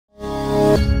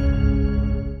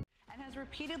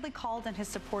repeatedly called on his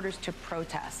supporters to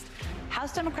protest.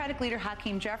 House Democratic leader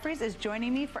Hakeem Jeffries is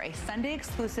joining me for a Sunday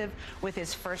exclusive with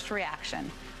his first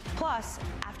reaction. Plus,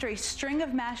 after a string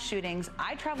of mass shootings,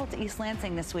 I traveled to East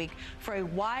Lansing this week for a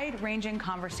wide-ranging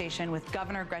conversation with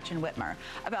Governor Gretchen Whitmer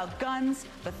about guns,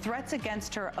 the threats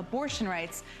against her abortion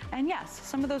rights, and yes,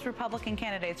 some of those Republican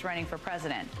candidates running for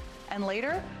president. And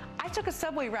later, I took a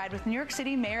subway ride with New York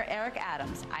City Mayor Eric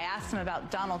Adams. I asked him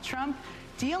about Donald Trump,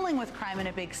 dealing with crime in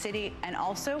a big city, and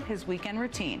also his weekend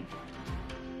routine.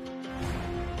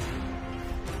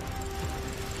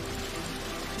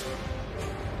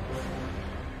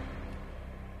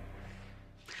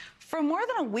 For more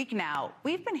than a week now,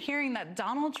 we've been hearing that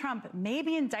Donald Trump may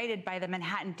be indicted by the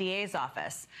Manhattan DA's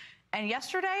office. And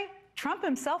yesterday, Trump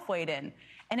himself weighed in.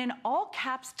 In an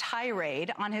all-caps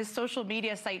tirade on his social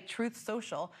media site Truth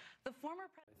Social, the former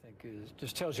president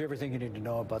just tells you everything you need to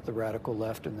know about the radical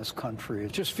left in this country.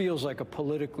 It just feels like a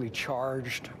politically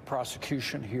charged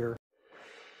prosecution here.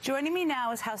 Joining me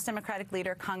now is House Democratic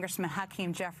leader Congressman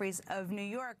Hakeem Jeffries of New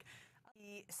York.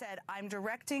 He said, I'm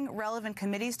directing relevant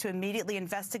committees to immediately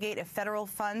investigate if federal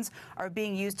funds are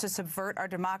being used to subvert our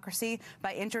democracy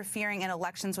by interfering in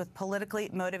elections with politically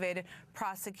motivated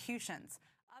prosecutions.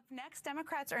 Up next,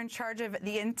 Democrats are in charge of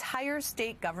the entire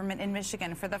state government in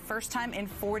Michigan for the first time in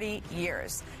 40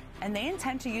 years, and they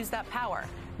intend to use that power.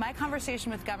 My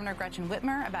conversation with Governor Gretchen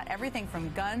Whitmer about everything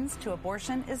from guns to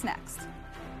abortion is next.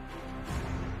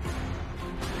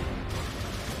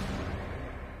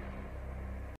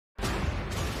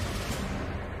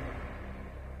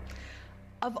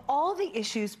 Of all the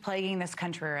issues plaguing this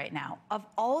country right now, of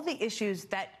all the issues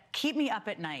that keep me up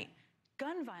at night,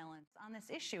 gun violence on this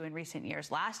issue in recent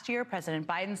years. Last year, President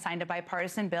Biden signed a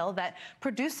bipartisan bill that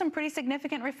produced some pretty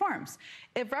significant reforms.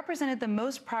 It represented the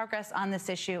most progress on this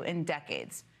issue in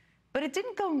decades. But it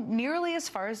didn't go nearly as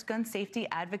far as gun safety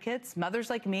advocates, mothers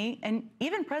like me, and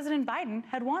even President Biden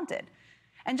had wanted.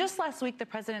 And just last week, the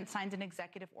president signed an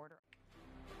executive order.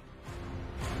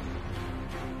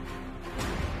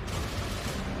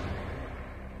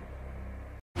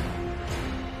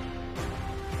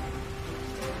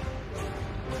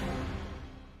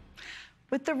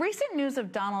 With the recent news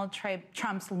of Donald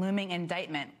Trump's looming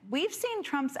indictment, we've seen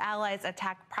Trump's allies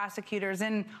attack prosecutors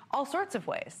in all sorts of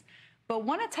ways. But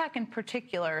one attack in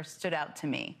particular stood out to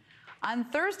me. On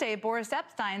Thursday, Boris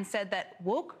Epshteyn said that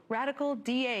woke radical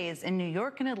DAs in New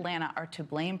York and Atlanta are to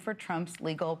blame for Trump's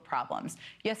legal problems.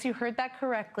 Yes, you heard that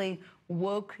correctly.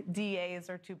 Woke DAs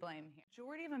are to blame here. The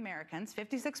majority of Americans,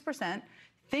 56%,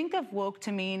 think of woke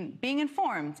to mean being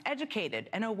informed, educated,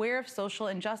 and aware of social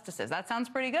injustices. That sounds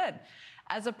pretty good,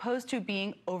 as opposed to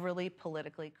being overly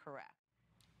politically correct.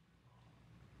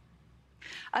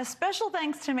 A special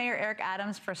thanks to Mayor Eric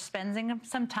Adams for spending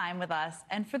some time with us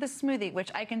and for the smoothie,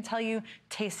 which I can tell you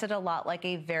tasted a lot like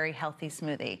a very healthy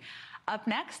smoothie. Up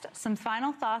next, some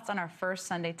final thoughts on our first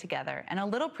Sunday together and a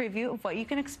little preview of what you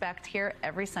can expect here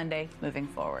every Sunday moving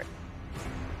forward.